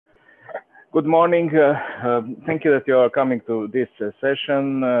Good morning. Thank you that you are coming to this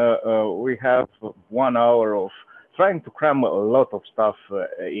session. We have 1 hour of trying to cram a lot of stuff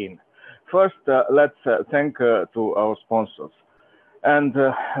in. First, let's thank to our sponsors, and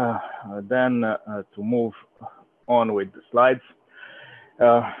then to move on with the slides.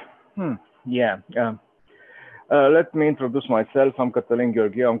 Let me introduce myself. I'm Catalin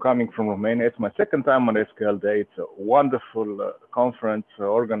Gheorghiu. I'm coming from Romania. It's my second time on SQL Day. It's a wonderful conference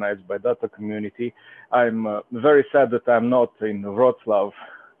organized by Data Community. I'm very sad that I'm not in Wrocław,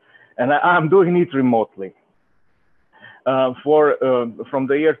 and I'm doing it remotely. From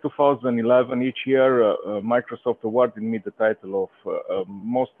the year 2011, each year, Microsoft awarded me the title of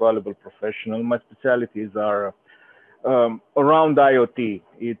Most Valuable Professional. My specialties are around IoT.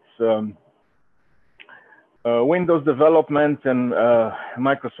 It's Windows development and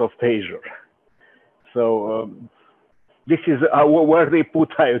Microsoft Azure. So this is where they put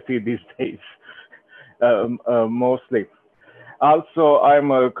IoT these days, mostly. Also, I'm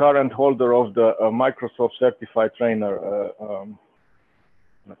a current holder of the Microsoft Certified Trainer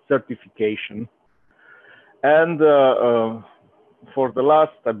certification. And for the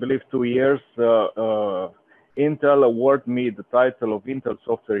last, I believe, 2 years, Intel awarded me the title of Intel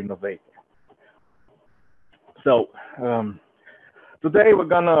Software Innovator. So today we're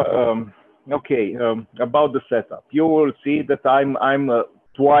gonna about the setup. You will see that I'm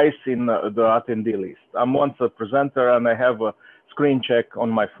twice in the attendee list. I'm once a presenter and I have a screen check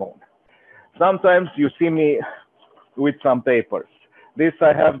on my phone. Sometimes you see me with some papers. This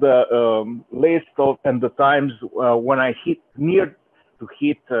I have the list of and the times when I hit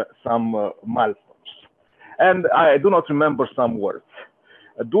some milestones, and I do not remember some words.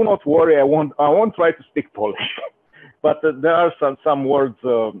 Do not worry, I won't try to speak Polish, but there are some words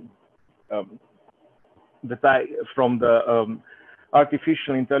that from the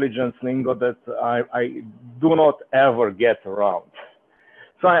artificial intelligence lingo that I do not ever get around.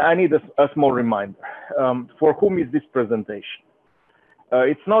 So I need a small reminder. For whom is this presentation?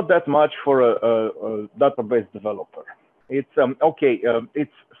 It's not that much for a database developer. It's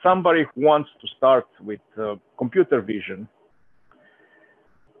it's somebody who wants to start with computer vision.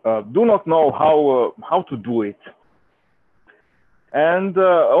 Do not know how to do it, and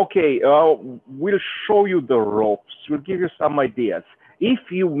we'll show you the ropes. We'll give you some ideas. If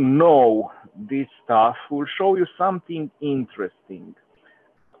you know this stuff, we'll show you something interesting.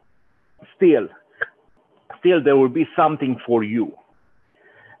 Still there will be something for you.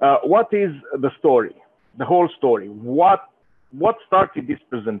 What is the story? The whole story. What started this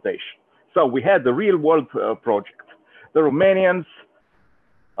presentation? So we had the real world project. The Romanians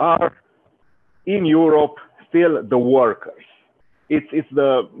are in Europe still the workers. It's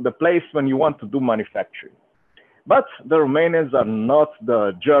the place when you want to do manufacturing. But the Romanians are not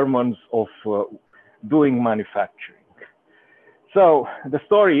the Germans of doing manufacturing. So the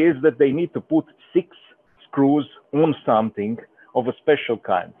story is that they need to put 6 screws on something of a special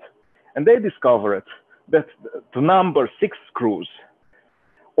kind. And they discovered that to number 6 screws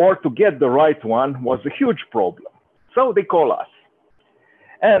or to get the right one was a huge problem. So they call us.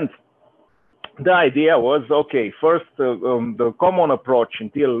 And the idea was, okay, first, the common approach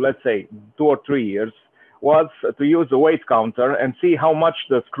until, let's say, 2 or 3 years was to use a weight counter and see how much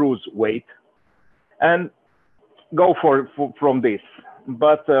the screws weigh and go from this.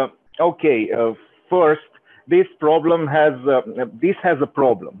 But, first, this problem has a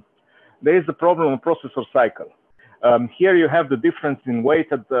problem. There is a problem of processor cycle. Here you have the difference in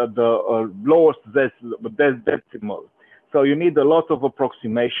weight at the lowest decimal. So you need a lot of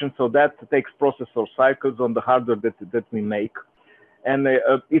approximation. So that takes processor cycles on the hardware that we make, and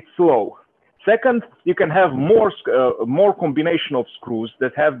it's slow. Second, you can have more combination of screws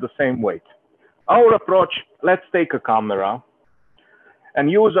that have the same weight. Our approach: let's take a camera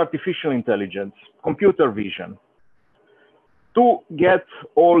and use artificial intelligence, computer vision, to get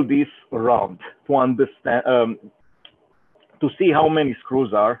all this around, to understand, to see how many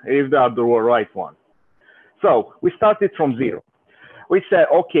screws are, if they are the right one. So we started from 0. We said,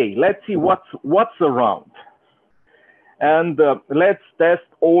 okay, let's see what's around, and let's test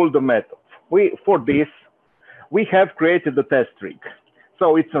all the methods. For this, we have created a test rig.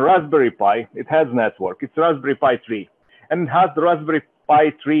 So it's a Raspberry Pi. It has network. It's Raspberry Pi 3, and it has the Raspberry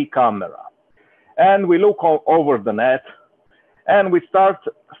Pi 3 camera. And we look over the net, and we start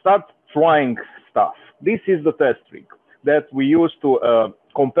trying stuff. This is the test rig that we use to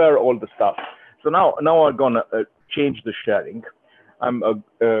compare all the stuff. So now I'm gonna change the sharing. I'm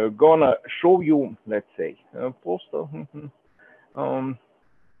gonna show you, let's say, poster.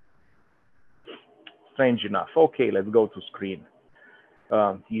 Strange enough. Okay, let's go to screen.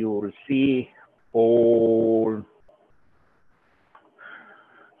 You will see all.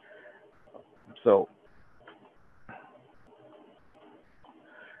 So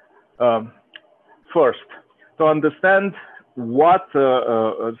first, to understand what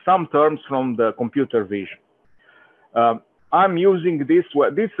some terms from the computer vision. I'm using this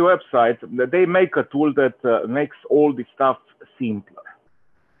website. They make a tool that makes all this stuff simpler.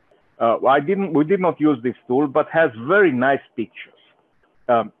 We did not use this tool, but has very nice pictures.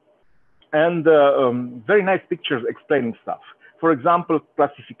 And very nice pictures explaining stuff. For example,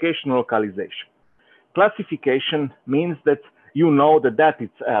 classification localization. Classification means that you know that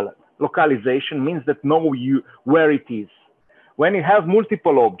it's Alan. Localization means that know you where it is. When you have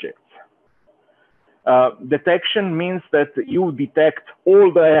multiple objects, detection means that you detect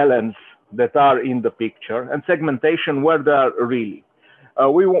all the Allens that are in the picture, and segmentation where they are really.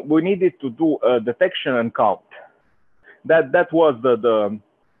 We needed to do detection and count. That was the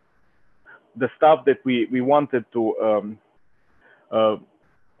stuff that we wanted to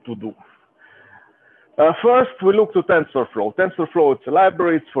do. First, we looked to TensorFlow. TensorFlow, it's a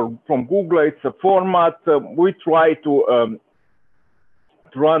library. It's from Google. It's a format. We try to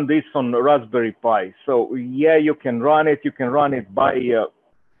run this on Raspberry Pi. So yeah, you can run it. You can run it by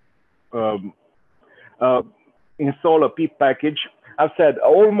install a pip package. I've said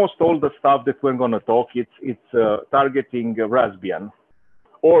almost all the stuff that we're going to talk. It's targeting Raspbian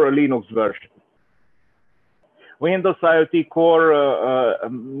or a Linux version. Windows IoT Core,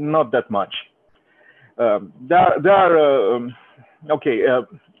 not that much. Okay,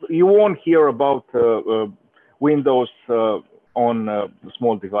 you won't hear about Windows on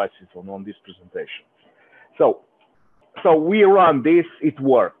small devices on this presentation. So we run this, it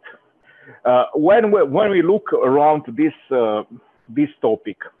worked. When we look around this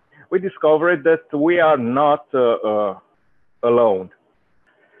topic, we discovered that we are not alone.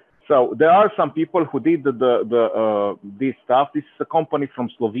 So there are some people who did this stuff. This is a company from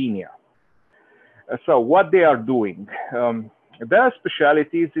Slovenia. So what they are doing, their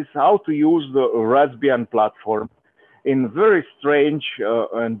specialties is how to use the Raspbian platform in very strange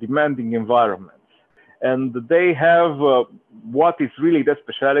and demanding environments. And they have what is really their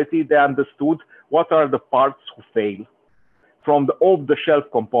specialty. They understood what are the parts who fail from the off-the-shelf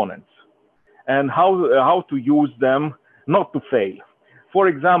components and how to use them not to fail. For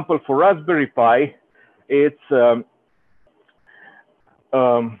example, for Raspberry Pi, it's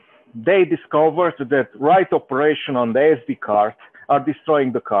they discovered that write operation on the SD card are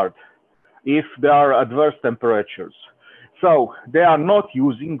destroying the card if there are adverse temperatures. So they are not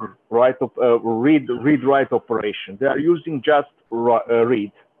using read-write operation. They are using just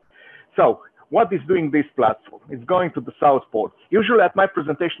read. So what is doing this platform? It's going to the south pole. Usually at my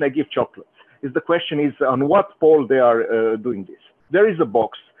presentation, I give chocolates. The question is on what pole they are doing this. There is a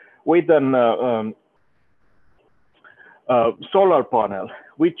box with an solar panel,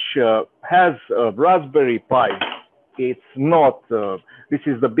 which has a Raspberry Pi. It's not, this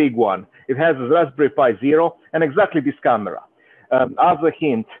is the big one. It has a Raspberry Pi 0 and exactly this camera. As a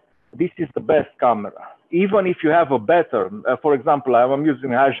hint, this is the best camera. Even if you have a better, for example, I'm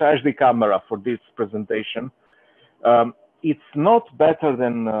using HD camera for this presentation. It's not better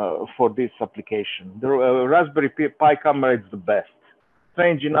than for this application. The Raspberry Pi camera is the best.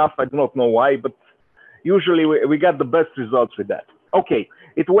 Strange enough, I do not know why, but usually we get the best results with that. Okay,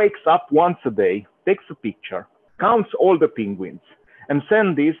 it wakes up once a day, takes a picture, counts all the penguins, and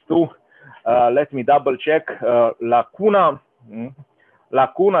send this to, let me double check, Lacuna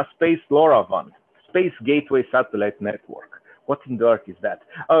Space LoRaWAN, Space Gateway Satellite Network. What in the earth is that?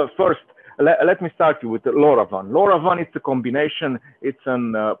 First, let me start you with LoRaWAN. LoRaWAN is a combination, it's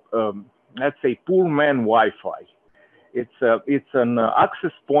an, let's say, poor man Wi-Fi. It's an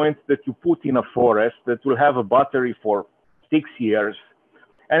access point that you put in a forest that will have a battery for 6 years.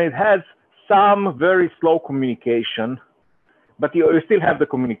 And it has some very slow communication, but you still have the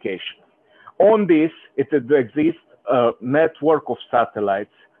communication. On this, it exists a network of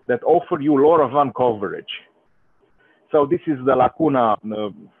satellites that offer you LoRaWAN coverage. So this is the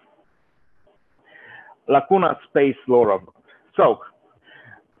Lacuna Space LoRaWAN. So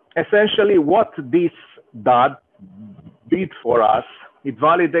essentially what this did for us, it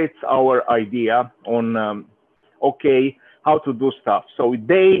validates our idea on, okay, how to do stuff. So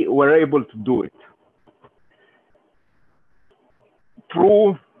they were able to do it.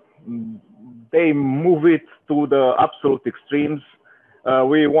 They move it to the absolute extremes.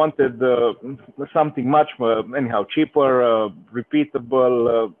 We wanted something much anyhow cheaper,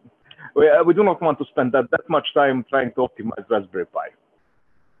 repeatable. We do not want to spend that much time trying to optimize Raspberry Pi.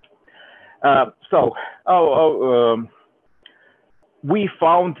 we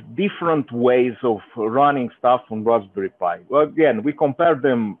found different ways of running stuff on Raspberry Pi. Well, again, we compared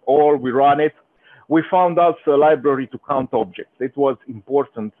them all, we run it. We found also a library to count objects. It was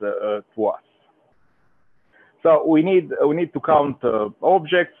important to us. So we need to count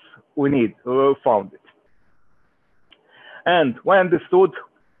objects. We found it. And we understood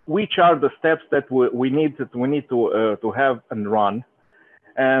which are the steps that we need to have and run.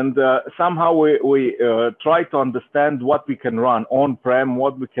 And somehow we try to understand what we can run on-prem,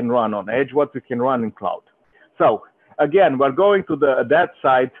 what we can run on Edge, what we can run in cloud. So again, we're going to that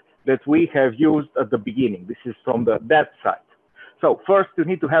side that we have used at the beginning. This is from that side. So first, you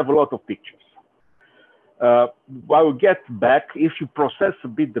need to have a lot of pictures. I will get back if you process a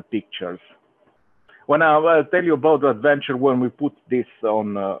bit the pictures. When I'll tell you about the adventure when we put this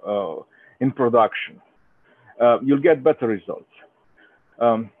on in production, you'll get better results.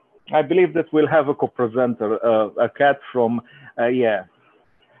 I believe that we'll have a co-presenter, a cat from, yeah.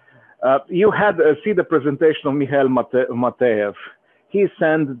 You had see the presentation of Mihail Mateev. He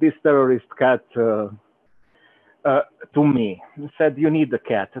sent this terrorist cat to me. He said, you need a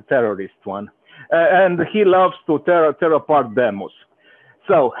cat, a terrorist one. And he loves to tear apart demos.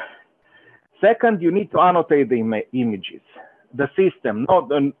 So, second, you need to annotate the images. The system, not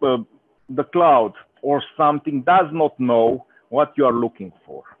the cloud or something, does not know what you are looking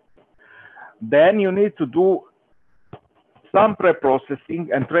for. Then you need to do some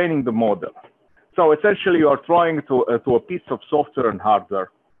pre-processing and training the model. So essentially you are throwing to a piece of software and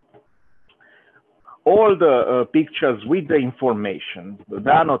hardware all the pictures with the information,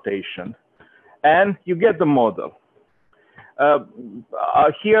 the annotation, and you get the model.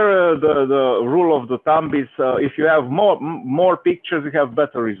 Here the rule of the thumb is if you have more pictures, you have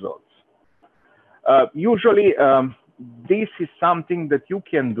better results. Usually, this is something that you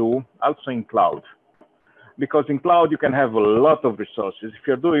can do also in cloud, because in cloud you can have a lot of resources. If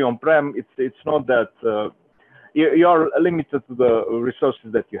you're doing on-prem, it's not that you are limited to the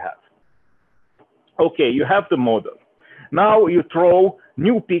resources that you have. Okay, you have the model. Now you throw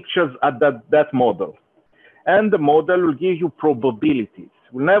new pictures at that model, and the model will give you probabilities.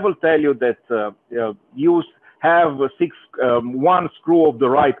 We'll never tell you that you have one screw of the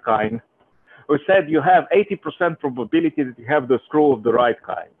right kind. We said you have 80% probability that you have the screw of the right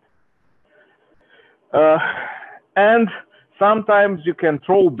kind. And sometimes you can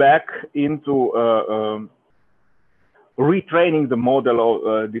throw back into retraining the model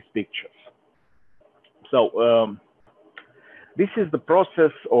of these pictures. So this is the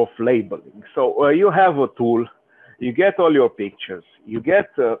process of labeling. So you have a tool, you get all your pictures, you get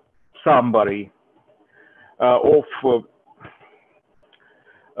somebody of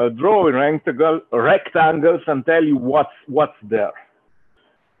drawing rectangles and tell you what's there.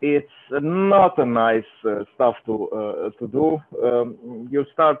 It's not a nice stuff to do. You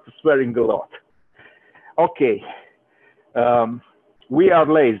start swearing a lot. Okay, we are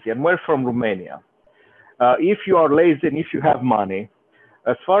lazy and we're from Romania. If you are lazy and if you have money,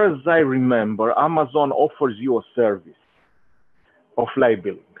 as far as I remember, Amazon offers you a service of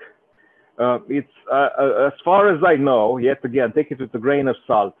labeling. It's as far as I know, yet again, take it with a grain of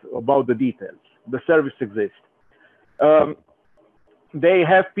salt about the details. The service exists. They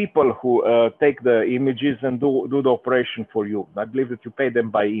have people who take the images and do the operation for you. I believe that you pay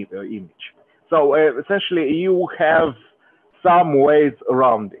them by image. So essentially, you have some ways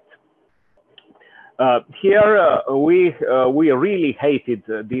around it. Here we really hated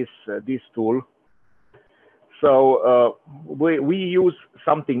this tool, so we use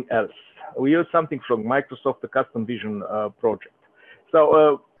something else. We use something from Microsoft, the Custom Vision project.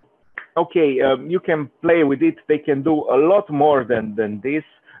 So okay, you can play with it. They can do a lot more than this.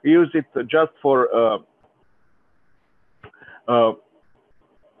 Use it just for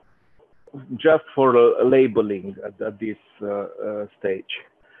labeling at this stage.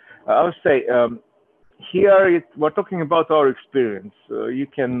 I would say. Here, we're talking about our experience. You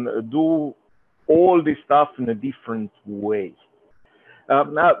can do all this stuff in a different way.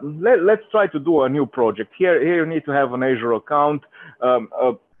 Now, let's try to do a new project. Here you need to have an Azure account.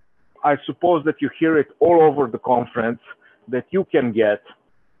 I suppose that you hear it all over the conference that you can get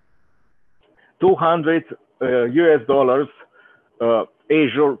 $200 US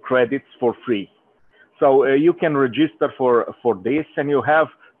Azure credits for free. So you can register for this, and you have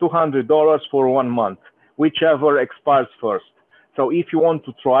 $200 for 1 month, whichever expires first. So if you want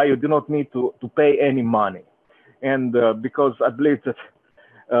to try, you do not need to pay any money. And because I believe that,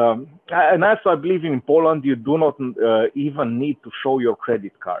 and also I believe in Poland, you do not even need to show your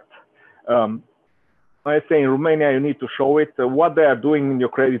credit card. I say in Romania, you need to show it, what they are doing in your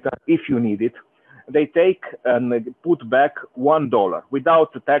credit card if you need it. they take and put back $1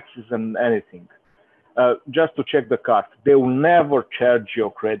 without the taxes and anything, just to check the card. They will never charge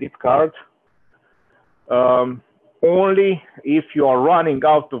your credit card. Only if you are running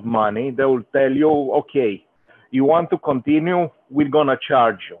out of money, they will tell you, okay, you want to continue, we're gonna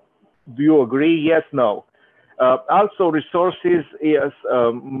charge you. Do you agree? Yes, no. Also resources, yes,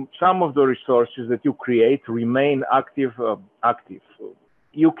 some of the resources that you create remain active.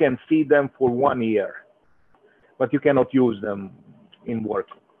 You can see them for 1 year, but you cannot use them in work.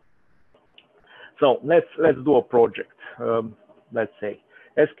 So let's do a project. Let's say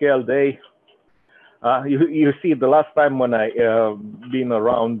SQL Day. You see, the last time when I been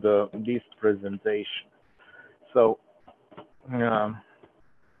around this presentation. So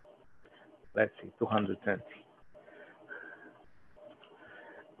let's see, 220.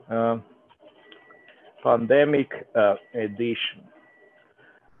 Pandemic edition.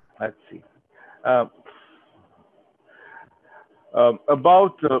 Let's see.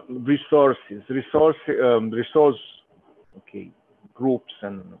 About resources, okay, groups,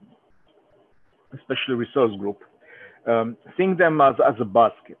 and especially resource group. Think them as a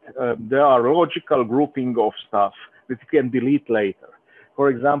basket. There are logical grouping of stuff that you can delete later. For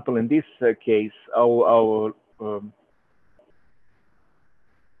example, in this case, I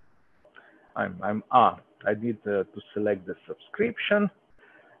need to select the subscription,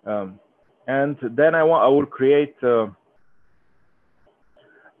 and then I will create.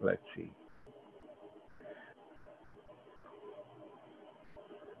 Let's see.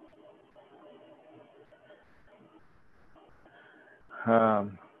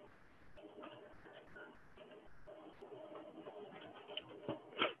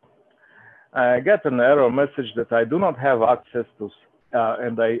 I get an error message that I do not have access to,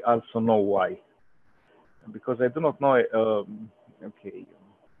 and I also know why. Because I do not know. Okay,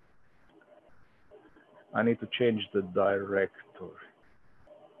 I need to change the directory,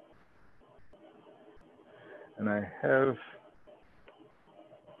 and I have.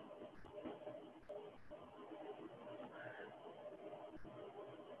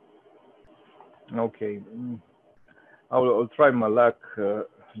 Okay, I'll try my luck.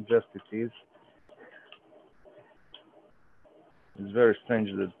 Just it is. It's very strange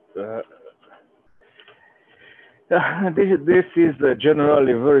that this is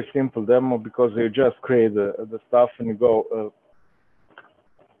generally a very simple demo, because you just create the stuff and you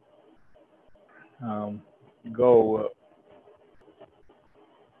go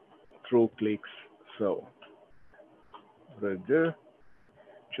through clicks. So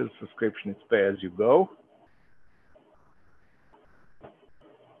choose subscription, it's pay as you go.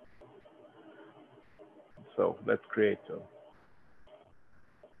 So let's create a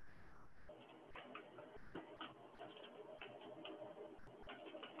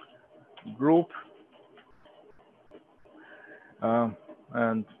group,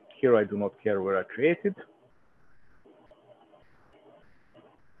 and here I do not care where I create it.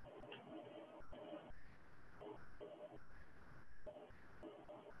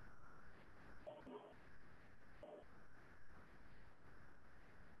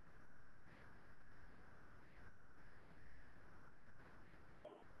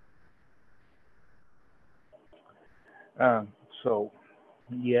 So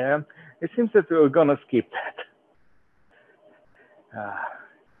yeah, it seems that we're gonna skip that.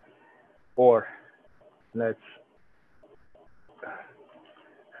 Or let's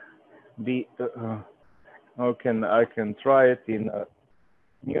be I can try it in a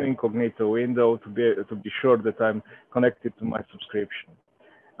new incognito window to be sure that I'm connected to my subscription.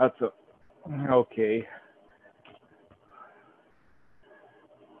 That's okay.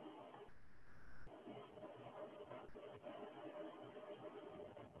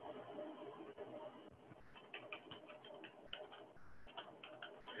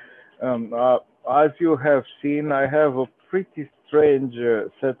 As you have seen, I have a pretty strange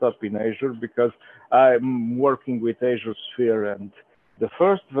setup in Azure, because I'm working with Azure Sphere, and the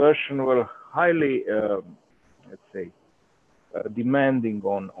first version were highly, let's say, demanding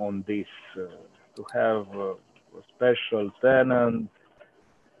on this to have a special tenant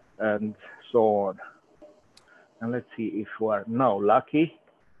and so on. And let's see if we are now lucky.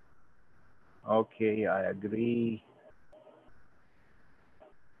 Okay, I agree.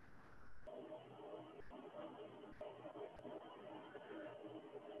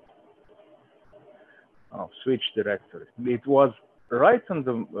 Oh, switch directory. It was right on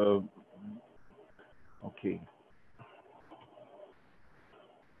the. Okay.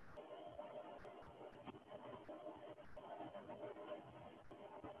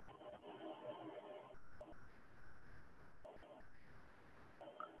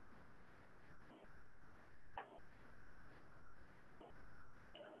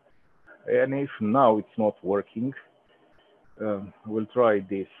 And if now it's not working, we'll try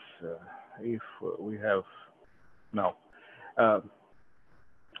this. If we have now,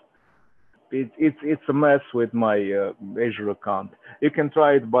 it's a mess with my Azure account. You can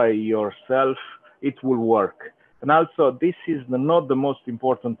try it by yourself; it will work. And also, this is not the most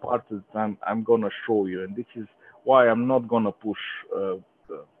important part that I'm gonna show you, and this is why I'm not gonna push.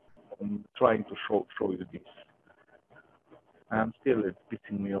 I'm trying to show you this. And still, it's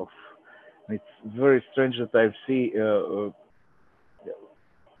pissing me off. It's very strange that I see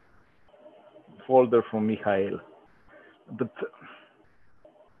folder from Mikhail, but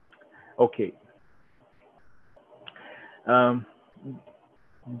okay.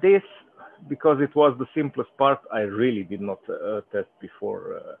 This, because it was the simplest part, I really did not test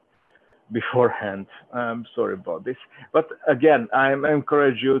beforehand. I'm sorry about this, but again, I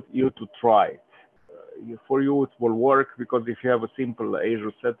encourage you to try it. For you, it will work, because if you have a simple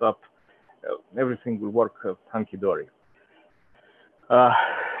Azure setup, everything will work hunky-dory.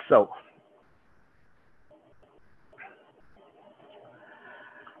 So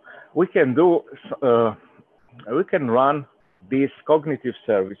we can do, we can run these cognitive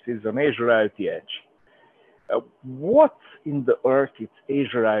services on Azure IoT Edge. What in the earth is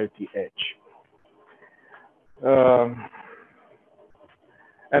Azure IoT Edge?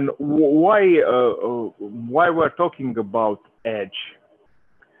 And why we're talking about Edge?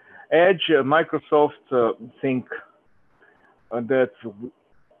 Edge, Microsoft think that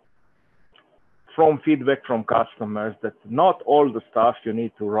from feedback from customers that not all the stuff you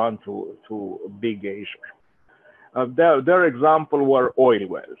need to run to big Azure. Their example were oil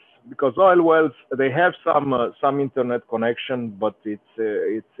wells, because oil wells, they have some internet connection, but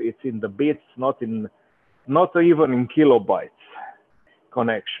it's in the bits, not even in kilobytes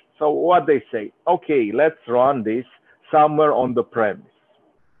connection. So what they say, okay, let's run this somewhere on the premise,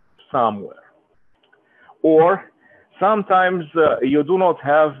 somewhere. Or sometimes you do not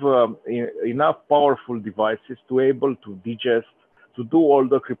have enough powerful devices to able to digest, to do all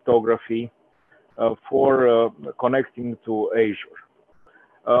the cryptography for connecting to Azure.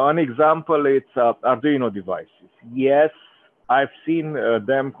 An example, it's Arduino devices. Yes, I've seen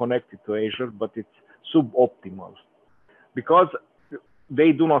them connected to Azure, but it's suboptimal because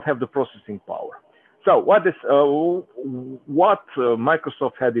they do not have the processing power. So what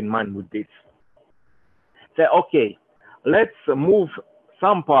Microsoft had in mind with this? Say, okay, let's move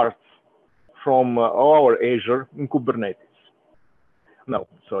some parts from our Azure in Kubernetes. No,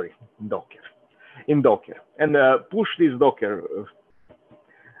 sorry, in Docker, and push these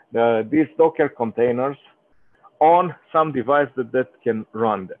Docker containers on some device that can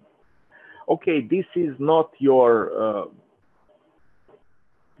run them. Okay, this is not your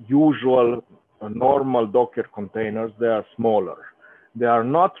usual normal Docker containers. They are smaller. They are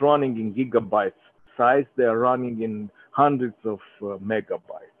not running in gigabytes size. They are running in hundreds of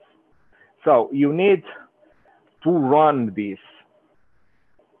megabytes. So you need to run this.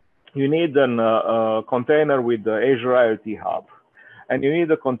 You need a container with the Azure IoT Hub, and you need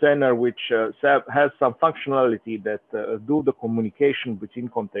a container which has some functionality that do the communication between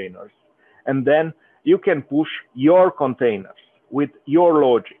containers. And then you can push your containers with your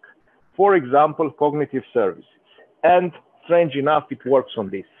logic. For example, cognitive services. And strange enough, it works on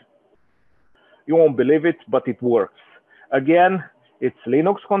this. You won't believe it, but it works. Again, it's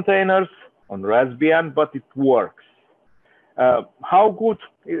Linux containers on Raspbian, but it works. How good?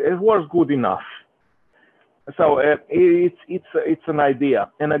 It was good enough. So it's an idea.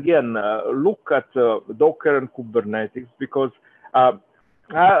 And again, look at Docker and Kubernetes, because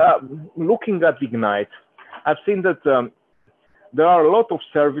looking at Ignite, I've seen that there are a lot of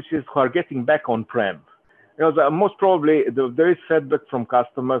services who are getting back on-prem. Because most probably there is feedback from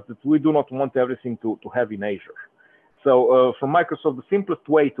customers that we do not want everything to have in Azure. So from Microsoft, the simplest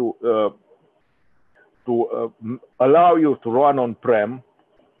way to allow you to run on-prem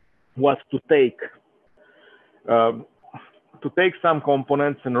was to take some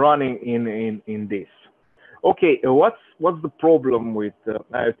components and running in this. Okay, what's the problem with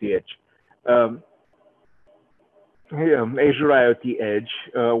IoT Edge? Azure IoT Edge,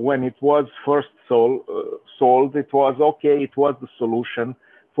 when it was first sold, it was okay. It was the solution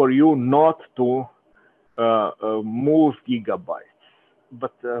for you not to move gigabytes,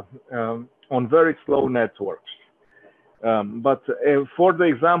 but on very slow networks. But for the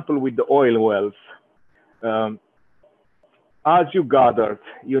example with the oil wells, as you gathered,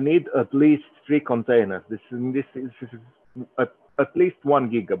 you need at least 3 containers. This is at least 1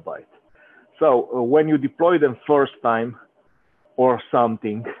 gigabyte. So when you deploy them first time or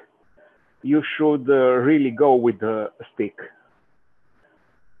something, you should really go with a stick.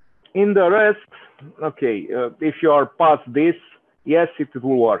 In the rest, okay, if you are past this, yes, it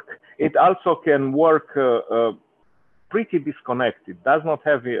will work. It also can work pretty disconnected, does not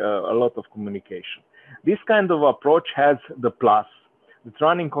have a lot of communication. This kind of approach has the plus. With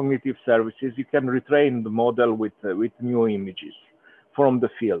running cognitive services, you can retrain the model with new images from the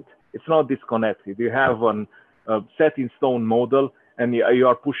field. It's not disconnected. You have a set in stone model and you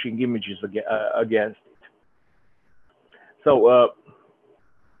are pushing images against it. So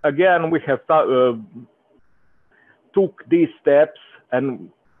again, we have took these steps and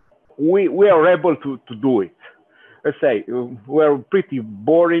we are able to do it. Let's say we're pretty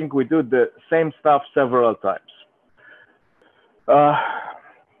boring. We do the same stuff several times.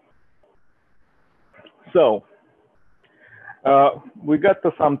 So we got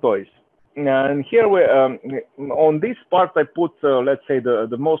to some toys. And here we, on this part, I put, let's say,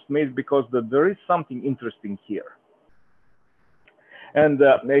 the most meat because there is something interesting here. And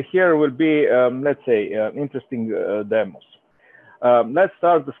here will be, let's say, interesting demos. Let's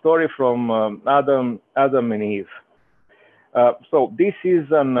start the story from Adam and Eve. So this is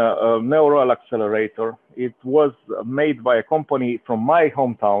a neural accelerator. It was made by a company from my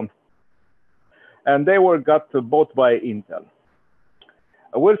hometown, and they were got bought by Intel.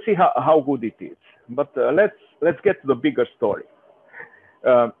 We'll see how good it is, but let's get to the bigger story.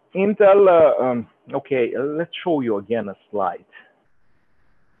 Intel, okay, let's show you again a slide.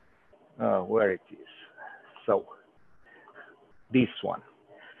 Where it is. So this one.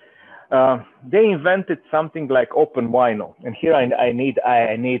 They invented something like OpenWino, and here I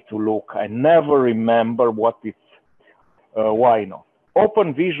need to look. I never remember what it's Wino.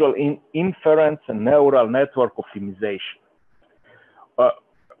 Open Visual Inference and Neural Network Optimization.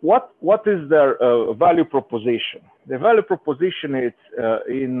 What is their value proposition? The value proposition is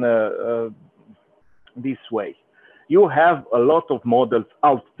in this way. You have a lot of models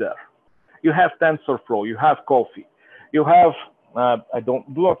out there. You have TensorFlow, you have Coffee, you have I do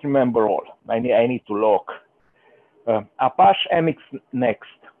not remember all. I need to look. Apache MX Next,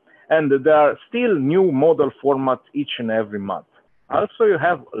 and there are still new model formats each and every month. Also, you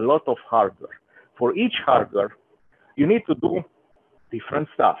have a lot of hardware. For each hardware, you need to do different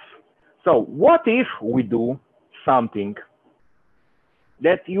stuff. So what if we do something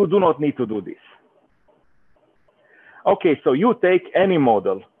that you do not need to do this? Okay, so you take any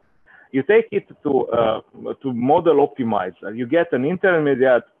model, you take it to Model Optimizer, you get an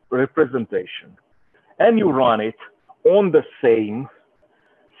intermediate representation, and you run it on the same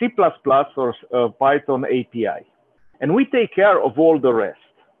C++ or Python API. And we take care of all the rest.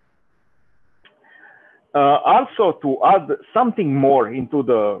 Also, to add something more into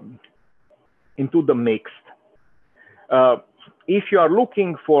the mix, if you are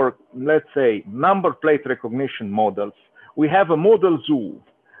looking for, let's say, number plate recognition models, we have a model zoo.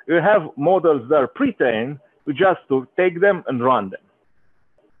 You have models that are pre-trained, we just to take them and run them.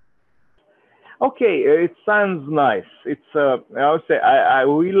 Okay, it sounds nice. It's I would say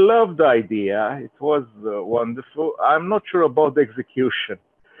we love the idea. It was wonderful. I'm not sure about the execution.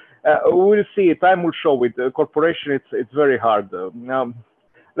 We'll see. Time will show. With the corporation, it's very hard.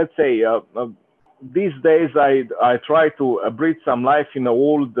 Let's say these days I try to breathe some life in an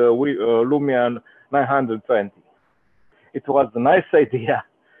old Lumia 920. It was a nice idea,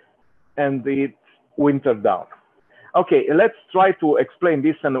 and it wintered down. Okay, let's try to explain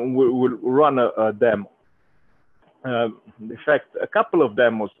this, and we'll run a demo. In fact, a couple of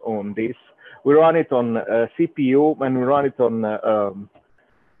demos on this. We run it on CPU, and we run it on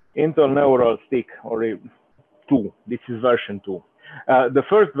Intel Neural Stick, or 2. This is version 2. The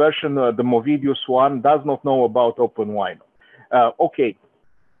first version, the Movidius one, does not know about OpenWino. Okay.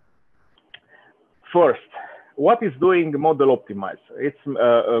 First, what is doing Model Optimizer? It's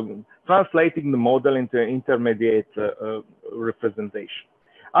translating the model into intermediate representation.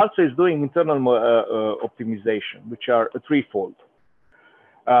 Also, it's doing internal optimization, which are threefold.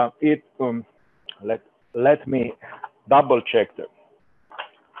 Let me double check them.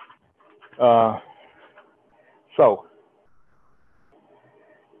 So,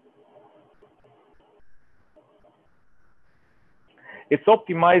 it's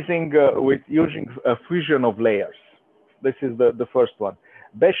optimizing with using a fusion of layers. This is the first one.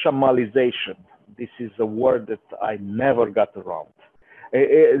 Bechamalization. This is a word that I never got around.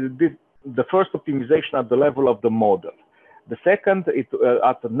 The first optimization at the level of the model. The second,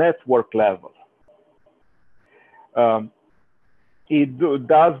 at the network level. It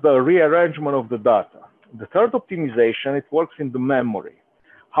does the rearrangement of the data. The third optimization, it works in the memory.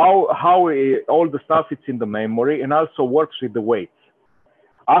 How all the stuff is in the memory, and also works with the weights.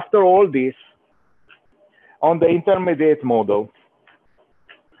 After all this, on the intermediate model,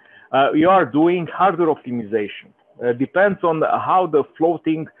 You are doing hardware optimization. Depends on how the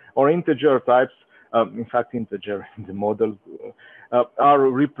floating or integer types, in fact, integer in the model, are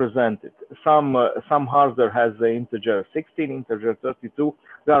represented. Some hardware has the integer 16, integer 32.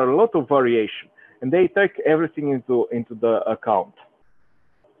 There are a lot of variation, and they take everything into the account.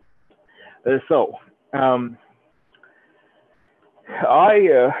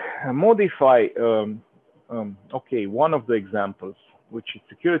 I modify, okay, one of the examples, which is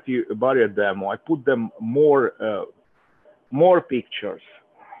security barrier demo. I put them more pictures.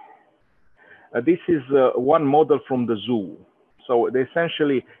 This is one model from the zoo. So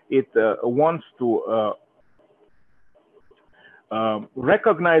essentially, it wants to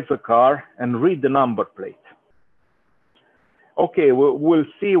recognize the car and read the number plate. Okay, we'll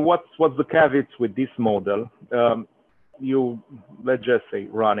see what's the caveats with this model. Let's just say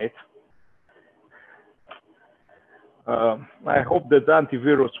run it. I hope that the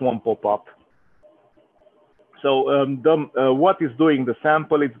antivirus won't pop up. So what is doing the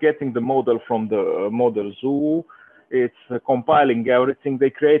sample? It's getting the model from the model zoo. It's compiling everything. They're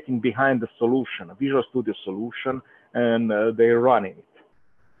creating behind the solution, a Visual Studio solution, and they're running it.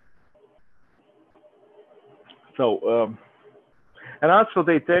 So, and also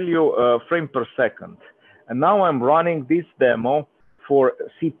they tell you frame per second. And now I'm running this demo for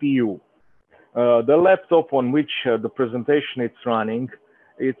CPU. The laptop on which the presentation is running,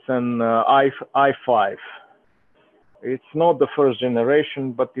 it's an i5. It's not the first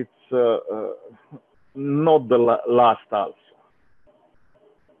generation, but it's not the last also.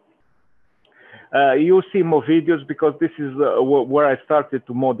 You see more videos because this is where I started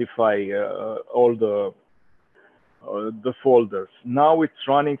to modify all the folders. Now it's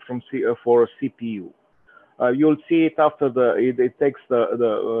running for CPU. You'll see it after it takes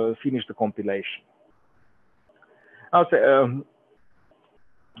finish the compilation. I'll say,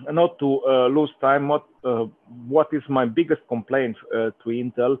 not to lose time, what is my biggest complaint to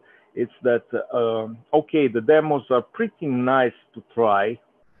Intel is that, okay, the demos are pretty nice to try,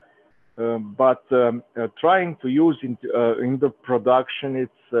 but trying to use in the production,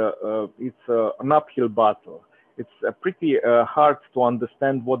 it's an uphill battle. It's pretty hard to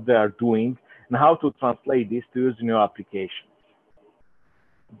understand what they are doing and how to translate this to use in your applications.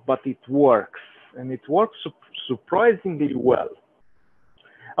 But it works, and it works surprisingly well.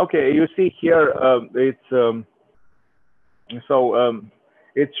 Okay, you see here,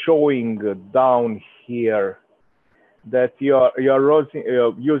 it's showing down here that you're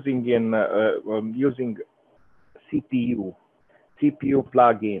using CPU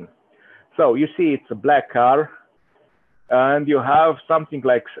plugin. So you see it's a black car, and you have something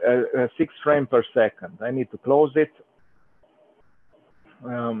like 6 frames per second. I need to close it.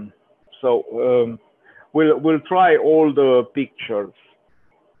 We'll try all the pictures.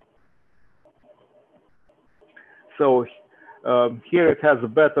 So here it has a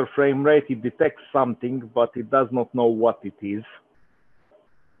better frame rate. It detects something, but it does not know what it is.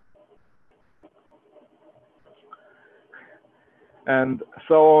 And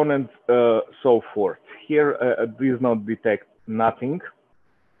so on and so forth. Here, it does not detect nothing.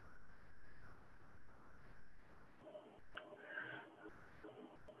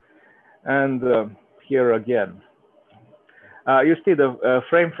 And here again, you see the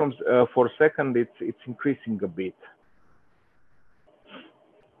frame per second. It's increasing a bit.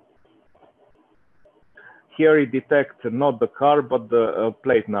 Here it detects not the car, but the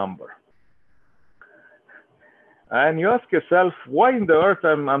plate number. And you ask yourself, why in the earth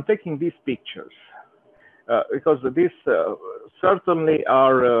I'm taking these pictures? Because these certainly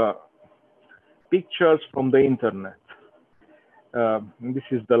are pictures from the internet. This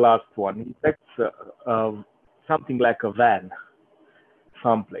is the last one. It detects something like a van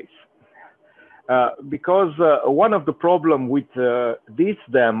someplace. Because one of the problems with this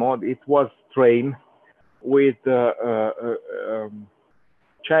demo, it was trained with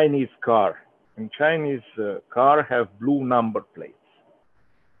Chinese car. And Chinese car have blue number plates.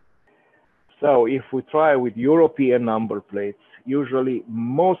 So if we try with European number plates, usually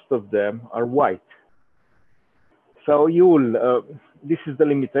most of them are white. So this is the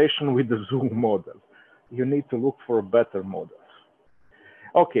limitation with the Zoom model. You need to look for a better model.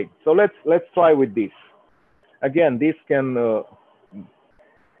 Okay, so let's try with this. Again, this can.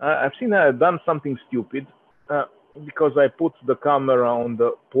 I've seen I've done something stupid because I put the camera on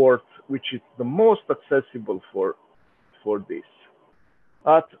the port, which is the most accessible for this.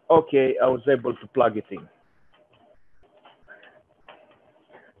 But okay, I was able to plug it in.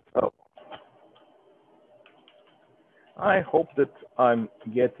 So I hope that I'm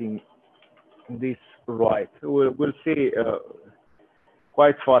getting this right. We'll see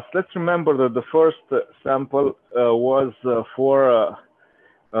quite fast. Let's remember that the first sample was for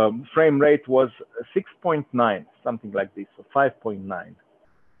frame rate was 6.9, something like this, so 5.9.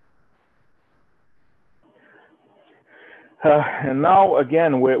 And now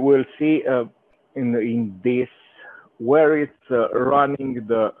again, we'll see in this where it's running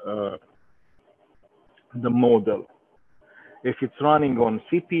the model. If it's running on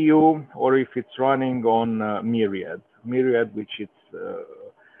CPU or if it's running on Myriad, which is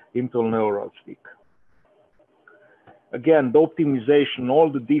Intel Neural Stick. Again, the optimization,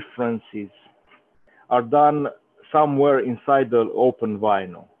 all the differences are done somewhere inside the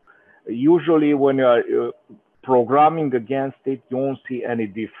OpenVINO. Usually when you are programming against it, you won't see any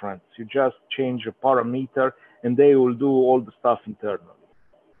difference. You just change a parameter and they will do all the stuff internally.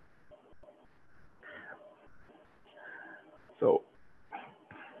 So,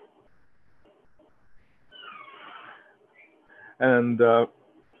 and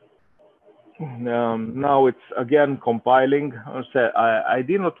now it's again compiling. I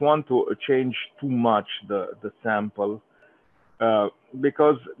did not want to change too much the sample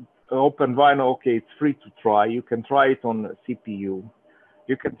because OpenVINO, okay, it's free to try. You can try it on CPU.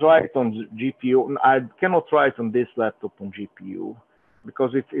 You can try it on GPU. I cannot try it on this laptop on GPU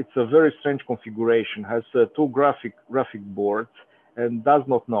because it's a very strange configuration. Has two graphic boards and does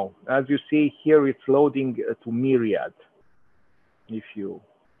not know. As you see here, it's loading to Myriad.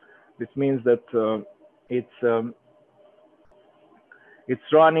 This means that it's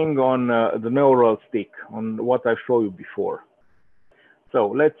running on the neural stick, on what I showed you before. So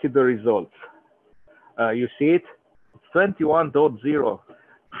let's see the results. You see it? It's 21.0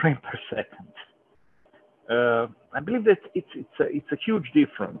 frame per second. I believe that it's a huge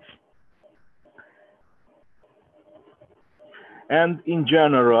difference. And in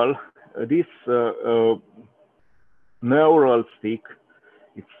general, this neural stick,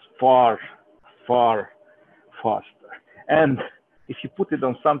 it's far faster. And if you put it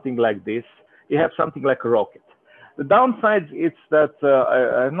on something like this, you have something like a rocket. The downside is that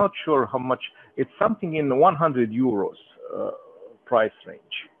I'm not sure how much. It's something in 100 euros price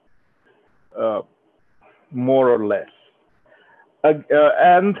range, more or less.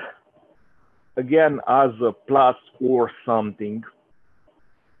 And again, as a plus or something,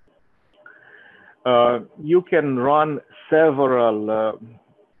 you can run several.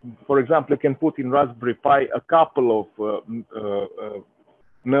 For example, you can put in Raspberry Pi a couple of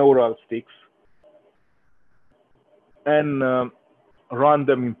neural sticks and run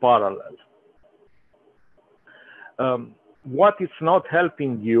them in parallel. What it's not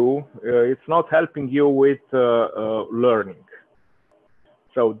helping you, it's not helping you with learning.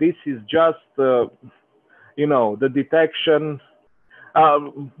 So this is just, you know, the detection.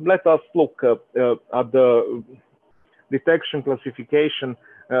 Let us look at the detection classification,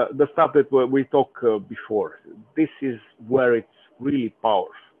 the stuff that we talked before. This is where it's really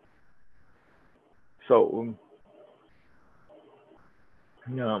powerful. So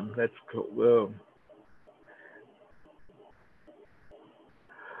let's go.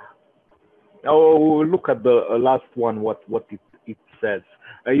 Oh, look at the last one, what it says.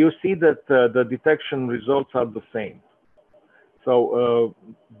 You see that the detection results are the same. So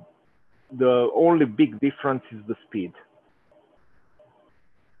the only big difference is the speed.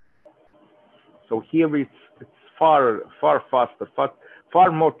 So here it's far faster,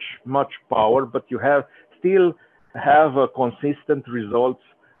 far much power, but you still have consistent results,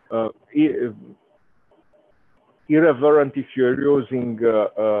 irrelevant if you're using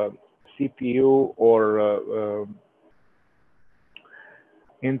CPU or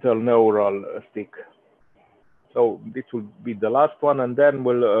Intel Neural Stick. So this will be the last one, and then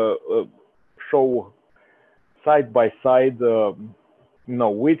we'll show side by side, you know,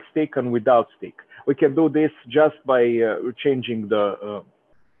 with stick and without stick. We can do this just by changing the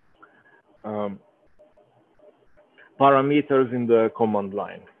parameters in the command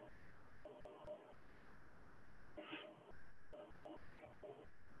line.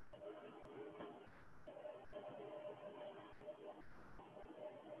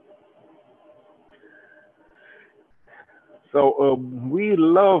 So we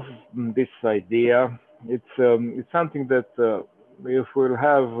love this idea. It's something that if we'll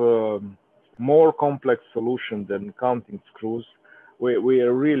have more complex solution than counting screws, we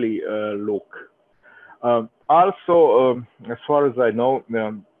really look. Also, as far as I know,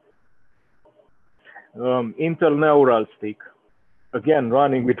 Intel Neural Stick, again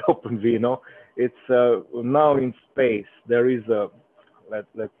running with OpenVINO, it's now in space. There is a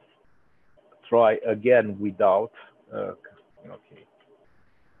let's try again without. Okay.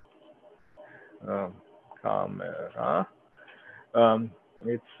 Camera.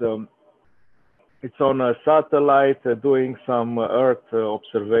 it's on a satellite doing some Earth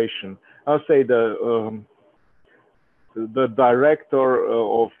observation. I'll say the director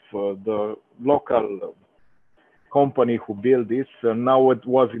of the local company who built this now it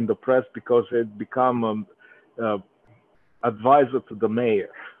was in the press because it became advisor to the mayor.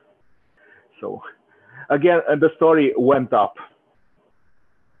 So again, the story went up.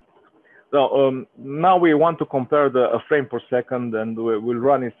 So now we want to compare the frame per second, and we'll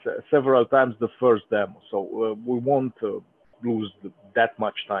run it several times the first demo. So we won't lose that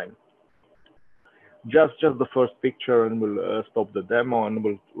much time. Just the first picture, and we'll stop the demo, and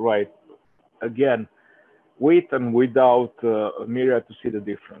we'll write again with and without Myriad to see the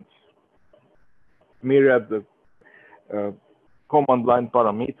difference. Myriad, the command line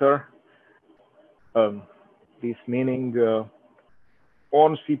parameter, this meaning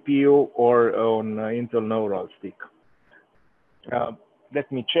on CPU or on Intel Neural Stick.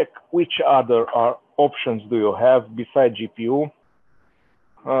 Let me check which other options do you have besides GPU.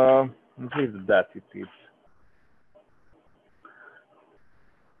 That it is.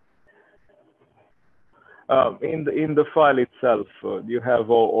 In the file itself, you have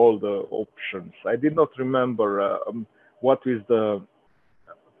all the options. I did not remember what is the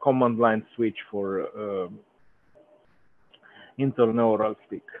command line switch for Intel Neural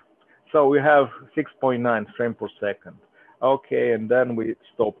Stick. So we have 6.9 frames per second. Okay, and then we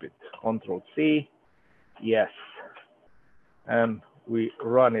stop it. Control C, yes. And we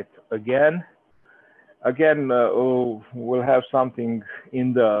run it again. Again, we'll have something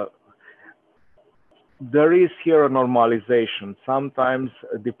in the, there is here a normalization. Sometimes,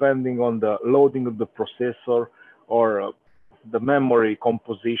 depending on the loading of the processor or the memory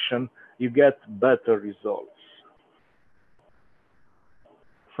composition, you get better results.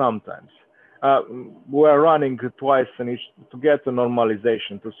 Sometimes. We're running twice and to get a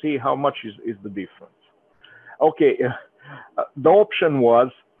normalization, to see how much is the difference. Okay, the option was,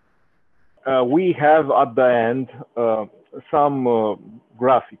 we have at the end some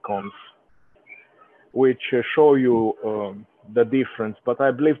graphicons which show you the difference, but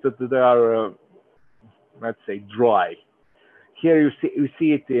I believe that they are, let's say, dry. Here you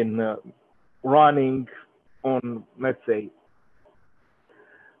see it in running on, let's say,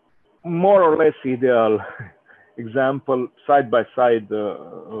 more or less ideal example, side by side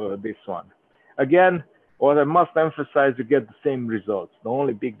this one. Again, what I must emphasize, you get the same results. The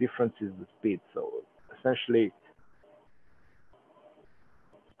only big difference is the speed. So essentially,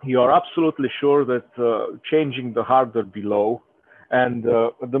 you are absolutely sure that changing the hardware below and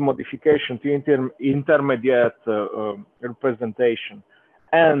the modification to intermediate representation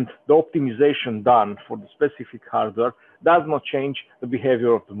and the optimization done for the specific hardware does not change the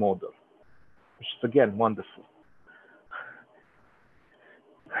behavior of the model, which is again wonderful.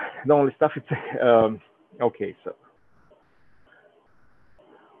 The only stuff it's okay, so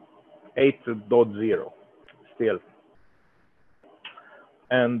 8.0 still.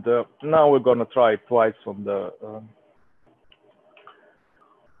 And now we're going to try it twice on the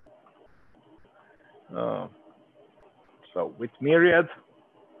so with Myriad.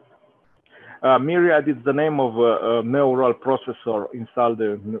 Myriad is the name of a neural processor installed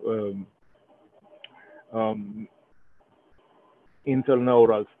in Intel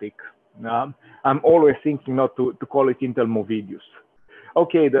Neural Stick. I'm always thinking not to call it Intel Movidius.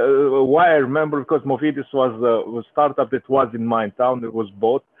 Okay, why I remember, because Movidius was a startup that was in my town, it was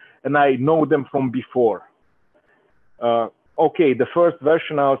bought, and I know them from before. Okay, the first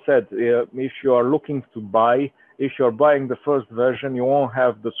version, I said, if you are looking to buy, if you're buying the first version, you won't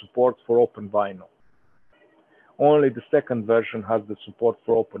have the support for OpenVINO. Only the second version has the support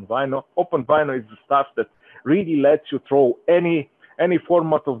for OpenVINO. OpenVINO is the stuff that really lets you throw any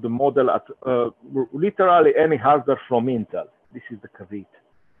format of the model at literally any hardware from Intel. This is the caveat.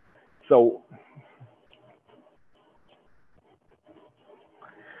 So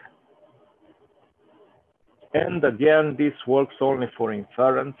and again, this works only for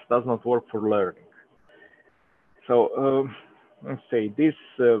inference, does not work for learning. So let's say this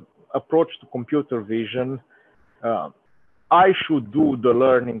approach to computer vision, I should do the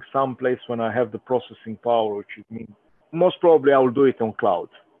learning someplace when I have the processing power, which means most probably I will do it on cloud.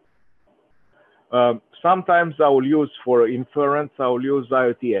 Sometimes I will use for inference, I will use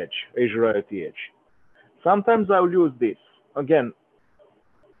IoT Edge, Azure IoT Edge. Sometimes I will use this. Again,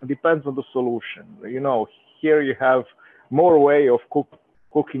 it depends on the solution. You know, here you have more way of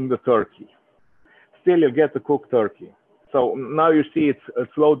cooking the turkey. Still you get the cooked turkey. So now you see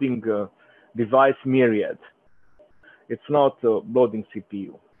it's loading device Myriad. It's not loading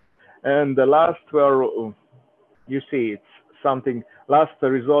CPU. And the last where you see it's something last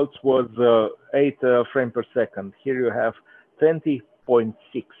results was 8 frames per second. Here you have 20.6.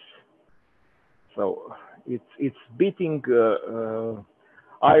 So it's beating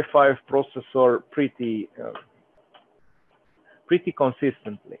i5 processor pretty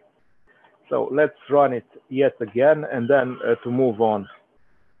consistently. So let's run it yet again, and then to move on.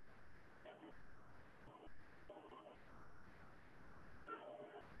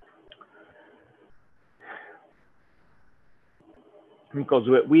 Because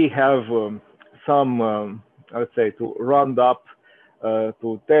we have some, I would say, to round up,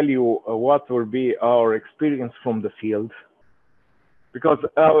 to tell you what will be our experience from the field. Because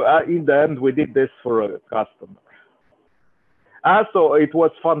in the end, we did this for a customer. Also, it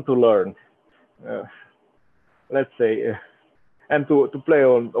was fun to learn, let's say, and to play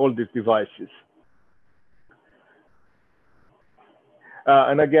on all these devices.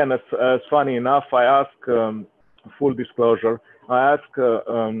 And again, as funny enough, I asked, full disclosure, I asked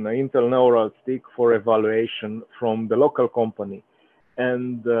an Intel Neural Stick for evaluation from the local company,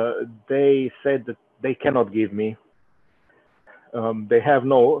 and they said that they cannot give me. They have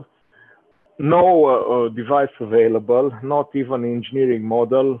no device available, not even engineering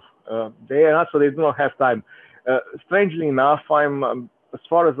model. They do not have time. Strangely enough, I'm, as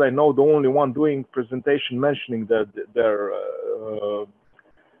far as I know, the only one doing presentation mentioning their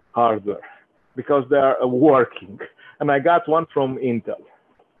hardware, because they are working. And I got one from Intel.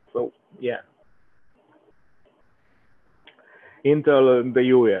 So yeah, Intel in the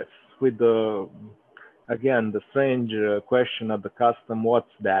US with the, again, the strange question of the custom,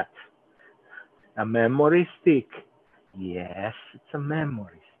 what's that? A memory stick? Yes, it's a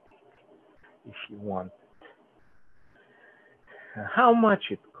memory stick, if you want it. How much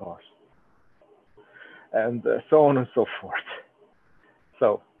it costs? And so on and so forth.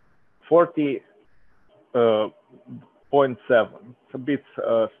 So 40.7. It's a bit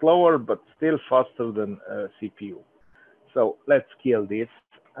slower, but still faster than CPU. So let's kill this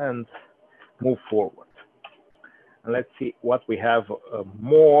and move forward. And let's see what we have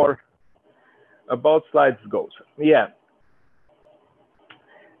more about slides goes. Yeah.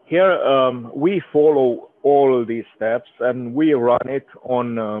 Here we follow all these steps and we run it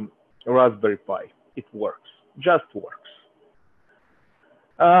on Raspberry Pi. It works, just works.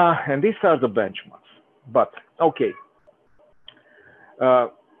 And these are the benchmarks. But okay,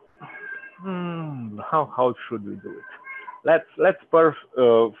 how should we do it? Let's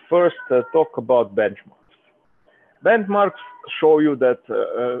first talk about benchmarks. Benchmarks show you that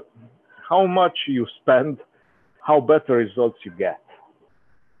how much you spend, how better results you get.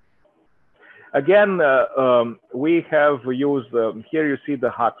 Again, we have used, here you see the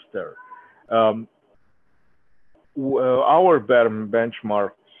Huckster. Our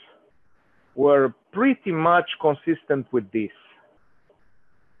benchmarks were pretty much consistent with this.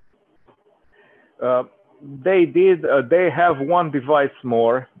 They have one device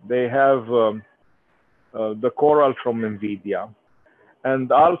more. They have the Coral from NVIDIA.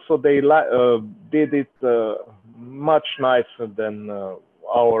 And also they did it much nicer than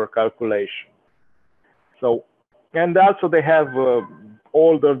our calculation. So, and also they have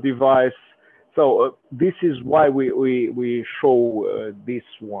older device. So this is why we show this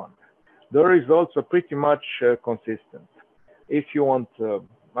one. The results are pretty much consistent. If you want,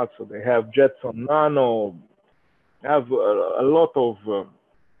 also they have Jetson Nano, have a lot of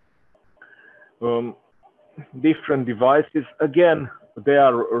different devices. Again, they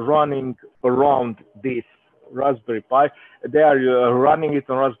are running around this Raspberry Pi. They are running it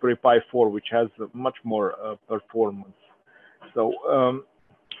on Raspberry Pi 4, which has much more performance. So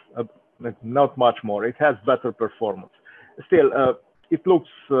not much more. It has better performance. Still, it looks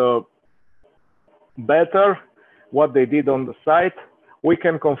better what they did on the site. We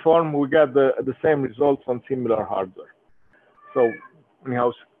can confirm we got the same results on similar hardware. So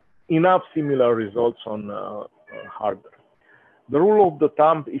anyhow, enough similar results on hardware. The rule of the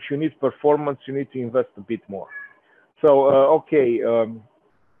thumb, if you need performance, you need to invest a bit more. So, okay,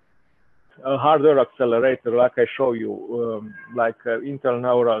 a hardware accelerator, like I show you, like Intel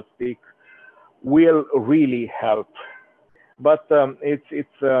Neural Stick, will really help. But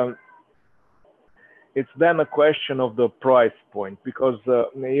it's then a question of the price point, because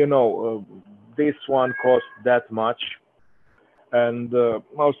you know, this one costs that much, and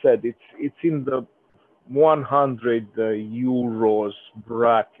I said it's in the 100 euros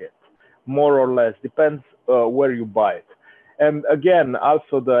bracket, more or less, depends where you buy it. And again,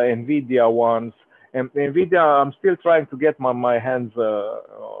 also the NVIDIA ones, and NVIDIA, I'm still trying to get my hands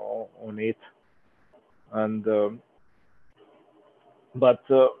on it, and but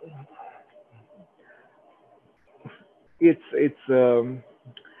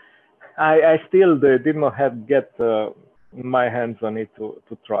I still did not get my hands on it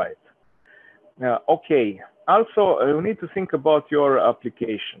to try it. Okay. Also, you need to think about your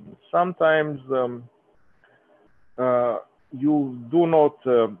application. Sometimes you do not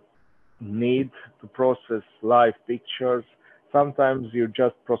need to process live pictures. Sometimes you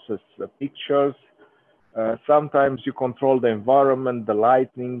just process pictures. Sometimes you control the environment, the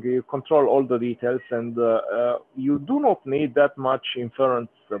lighting, you control all the details, and you do not need that much inference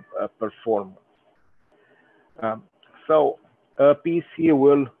performance. So a PC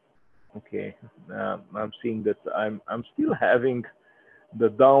will, okay, I'm seeing that I'm still having the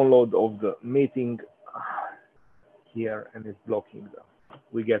download of the meeting here, and it's blocking them.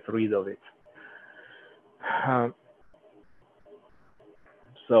 We get rid of it.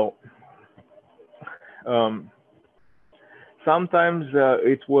 Sometimes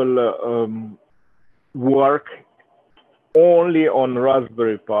it will work only on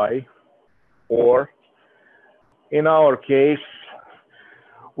Raspberry Pi, or in our case,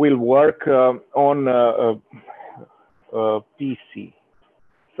 will work on a PC.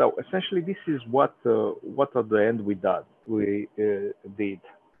 So essentially, this is what at the end we did. We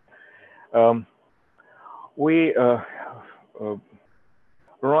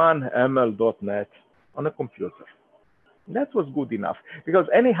run ML.NET on a computer. That was good enough because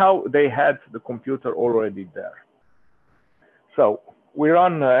anyhow they had the computer already there. So we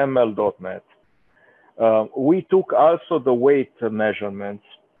run ML.NET. We took also the weight measurements,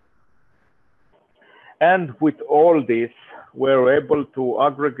 and with all this, we're able to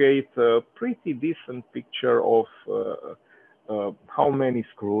aggregate a pretty decent picture of how many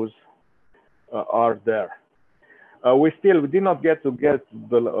screws are there. We did not get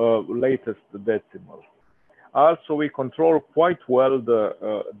the latest decimal. Also, we control quite well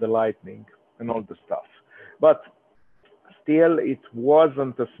the lightning and all the stuff, but still it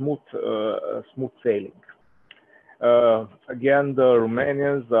wasn't a smooth sailing. Again, the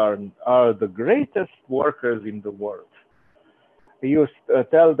Romanians are the greatest workers in the world. You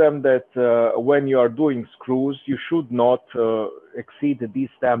tell them that when you are doing screws, you should not exceed these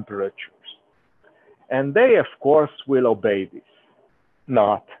temperatures. And they, of course, will obey this.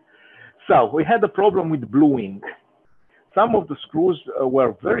 Not. So we had a problem with bluing. Some of the screws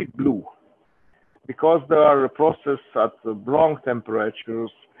were very blue because they are processed at wrong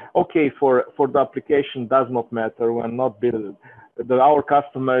temperatures. Okay, for the application does not matter. We're not building. Our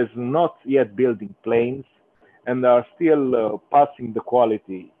customer is not yet building planes, and are still passing the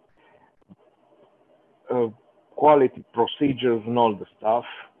quality procedures and all the stuff,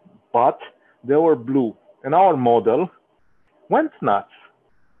 but they were blue, and our model went nuts.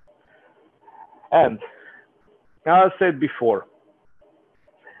 And as I said before,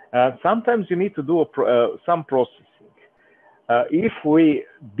 sometimes you need to do some processing. If we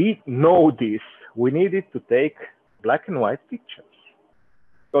did know this, we needed to take black and white pictures,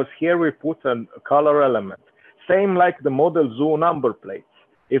 because here we put a color element. Same like the model zoo number plates.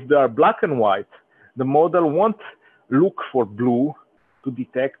 If they are black and white, the model won't look for blue to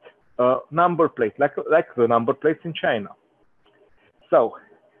detect a number plate, like the number plates in China. So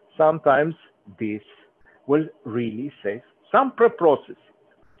sometimes this will really save some pre-processing.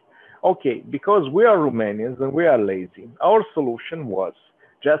 Okay, because we are Romanians and we are lazy, our solution was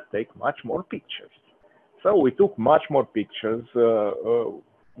just take much more pictures. So we took much more pictures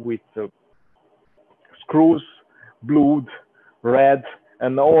with screws, blued, red,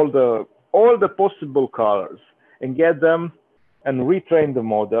 and all the possible colors, and get them and retrain the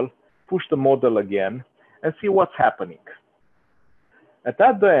model, push the model again, and see what's happening. And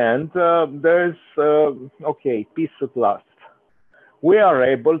at the end, there's, okay, peace at last. We are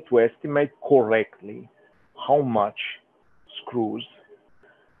able to estimate correctly how much screws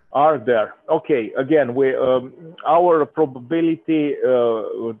are there. Okay, again, our probability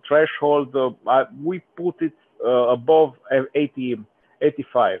threshold, we put it above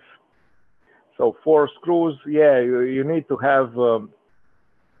 85. So for screws, yeah, you need to have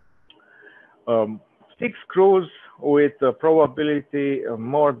 6 screws with a probability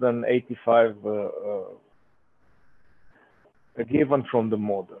more than 85 given from the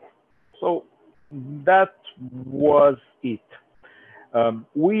model. So that was it.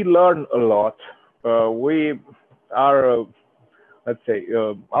 We learn a lot. We are, let's say,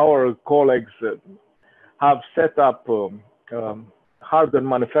 our colleagues have set up hardware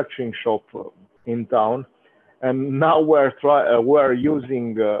manufacturing shop in town, and now we're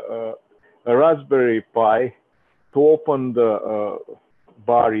using a Raspberry Pi to open the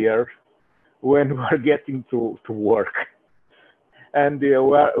barrier when we're getting to work. And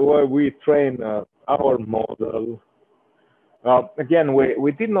where we train our model Again,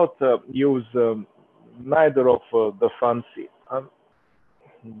 we did not use neither of the fancy,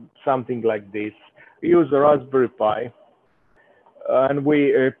 something like this. We use a Raspberry Pi, and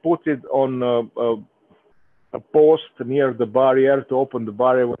we put it on a post near the barrier to open the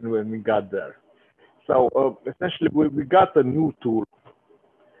barrier when we got there. So essentially, we got a new tool.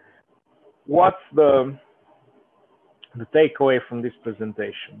 What's the takeaway from this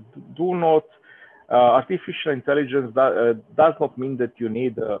presentation? Do not, artificial intelligence does not mean that you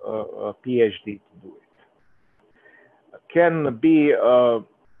need a PhD to do it. Can be a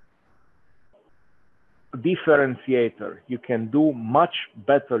differentiator. You can do much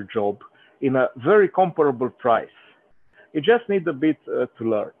better job in a very comparable price. You just need a bit to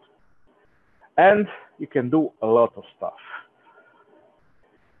learn. And you can do a lot of stuff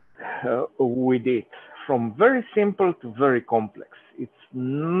with it, from very simple to very complex. It's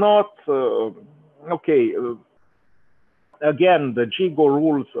not, okay, again, the GIGO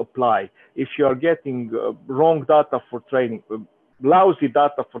rules apply. If you are getting wrong data for training, lousy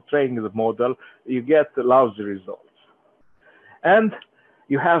data for training the model, you get lousy results. And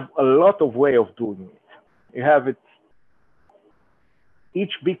you have a lot of way of doing it. You have it,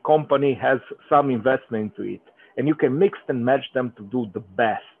 each big company has some investment into it, and you can mix and match them to do the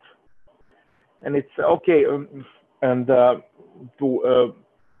best. And it's okay, and to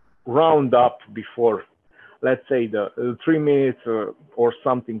round up before, let's say, the 3 minutes or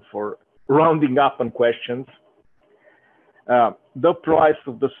something for rounding up on questions. The price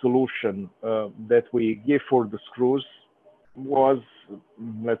of the solution that we give for the screws was,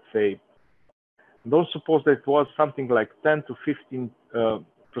 let's say, don't suppose that it was something like 10 to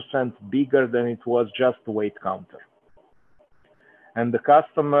 15% bigger than it was just the weight counter. And the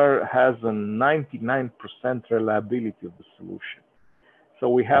customer has a 99% reliability of the solution. So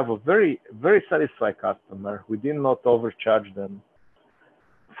we have a very, very satisfied customer. We did not overcharge them.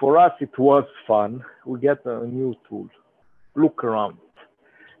 For us, it was fun. We get a new tool. Look around.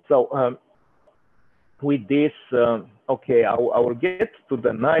 So with this, okay, I will get to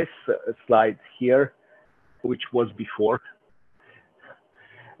the nice slide here, which was before.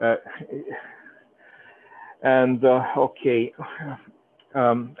 Okay,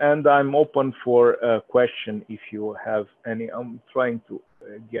 and I'm open for a question if you have any. I'm trying to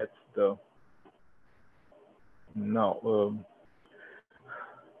get the, no,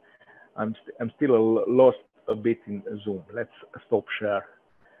 I'm still lost a bit in Zoom. Let's stop share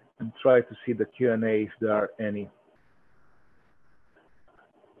and try to see the Q&A if there are any.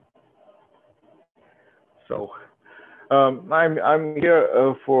 So I'm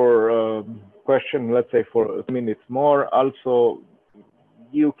here for question, let's say, for 2 minutes more. Also,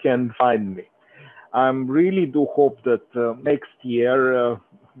 you can find me. I really do hope that next year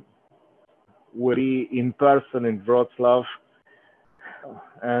we'll be in person in Wrocław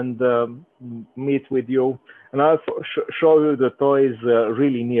and meet with you, and also show you the toys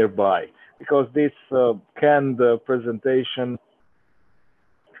really nearby, because this canned presentation,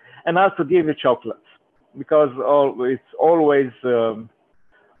 and also give you chocolates, because it's always,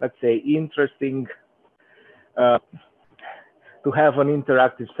 let's say, interesting to have an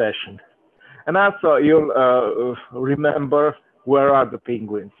interactive session. And also you'll remember where are the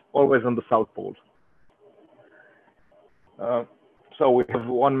penguins, always on the South Pole. So we have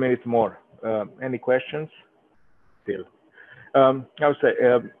 1 minute more. Any questions? Still. I would say,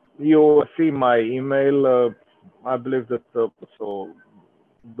 you see my email. I believe that so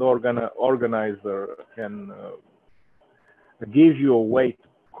the organizer can give you a way to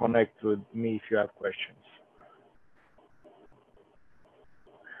connect with me if you have questions.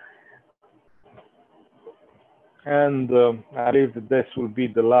 And I believe that this will be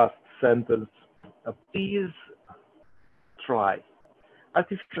the last sentence. Please try.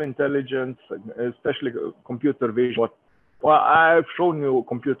 Artificial intelligence, especially computer vision. Well, I've shown you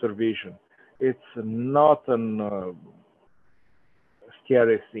computer vision. It's not a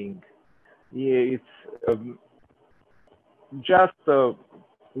scary thing. It's just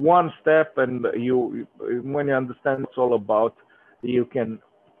one step, and when you understand what it's all about, you can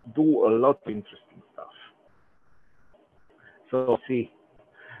do a lot of interesting stuff. So see,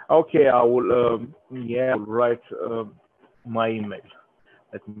 okay, I will yeah, I'll write my email.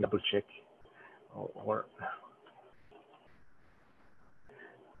 Let me double check. Or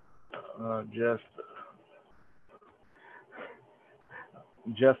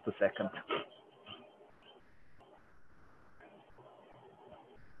just a second.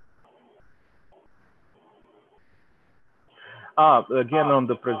 Again, on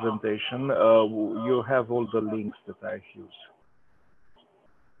the presentation, you have all the links that I use.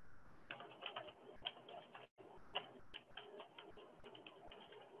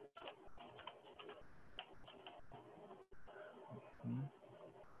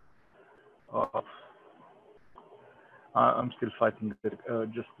 I'm still fighting.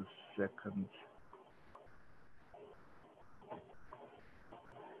 Just a second.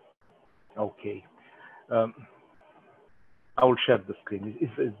 Okay. I will share the screen.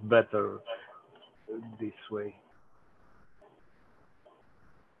 It's better this way.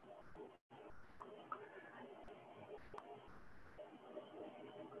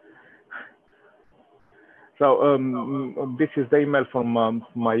 So this is the email from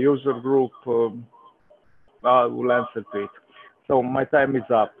my user group. I will answer to it. So my time is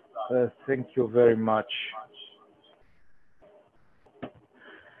up. Thank you very much.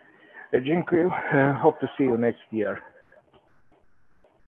 Dziękuję. Hope to see you next year.